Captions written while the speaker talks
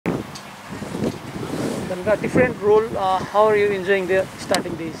Then a different role. How are you enjoying the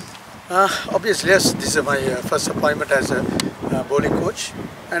starting days? Obviously, yes. This is my first appointment as a bowling coach,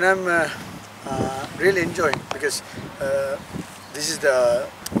 and I'm really enjoying because this is the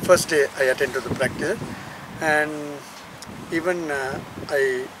first day I attend to the practice, and even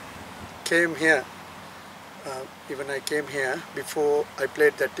I came here. I came here before I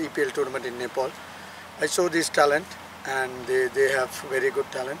played that EPL tournament in Nepal. I saw this talent, and they have very good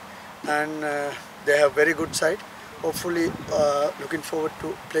talent, and they have very good side. Hopefully, looking forward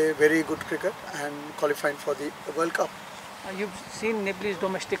to play very good cricket and qualifying for the World Cup. You've seen Nepalese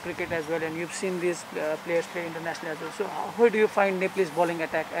domestic cricket as well, and you've seen these players play international as well. So, how do you find Nepalese bowling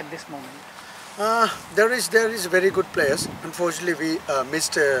attack at this moment? There is very good players. Unfortunately, we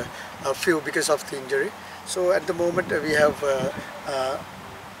missed a few because of the injury. So at the moment we have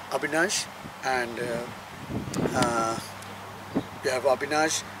Abhinash and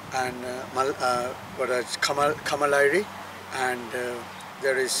Kamalairi, and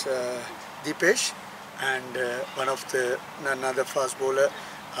there is Deepesh, and one of the another fast bowler.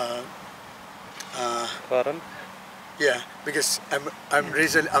 Karan? Yeah, because I'm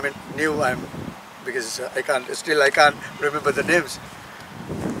recently, new. Because I can't remember the names.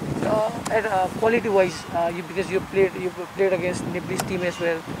 At quality-wise, because you played against Nepalese team as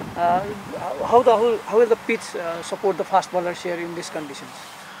well. How will the pitch support the fast bowlers here in these conditions?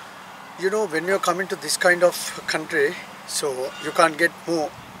 You know, when you're coming to this kind of country, so you can't get more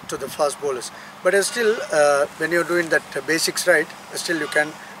to the fast bowlers. But still, when you're doing that basics right, still you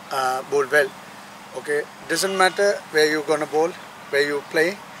can bowl well. Okay, doesn't matter where you're gonna bowl, where you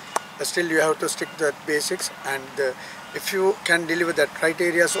play. Still, you have to stick to the basics, and if you can deliver that right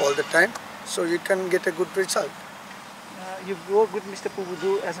areas all the time, so you can get a good result. You worked with Mr.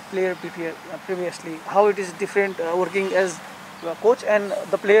 Pubudu as a player previously. How it is different working as a coach and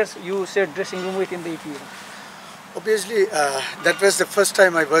the players you said dressing room with in the EPL? Obviously, that was the first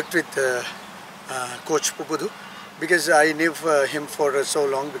time I worked with Coach Pubudu, because I knew him for so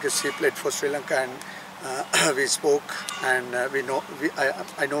long, because he played for Sri Lanka, and we spoke, and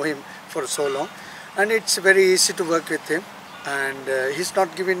I know him for so long, and it's very easy to work with him, and he's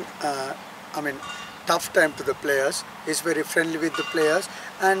not giving tough time to the players. He's very friendly with the players,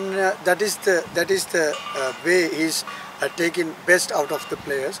 and that is the way he's taking best out of the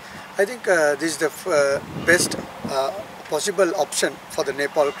players. I think this is the best possible option for the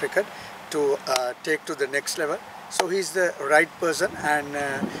Nepal cricket to take to the next level. So he's the right person, and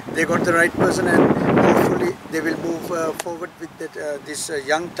they got the right person, and hopefully they will move forward with this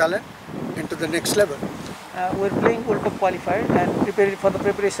young talent into the next level. We're playing World Cup qualifier, and preparing for the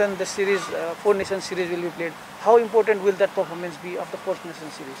preparation, the series, Four Nations series will be played. How important will that performance be of the Four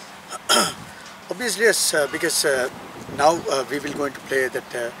Nations series? Obviously, yes, because now we will going to play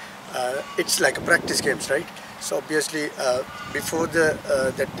that. It's like a practice games, right? So obviously, before the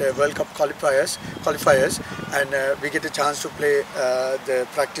World Cup qualifiers, and we get a chance to play the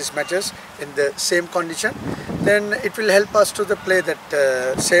practice matches in the same condition, then it will help us to play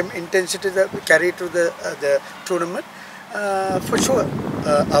that same intensity that we carry to the tournament. For sure,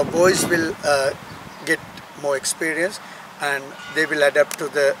 our boys will get more experience, and they will adapt to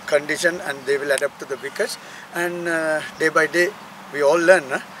the condition, and they will adapt to the wickets, and day by day we all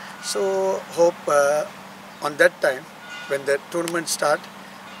learn. So hope on that time, when the tournament start,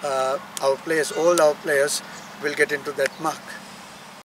 all our players will get into that mark.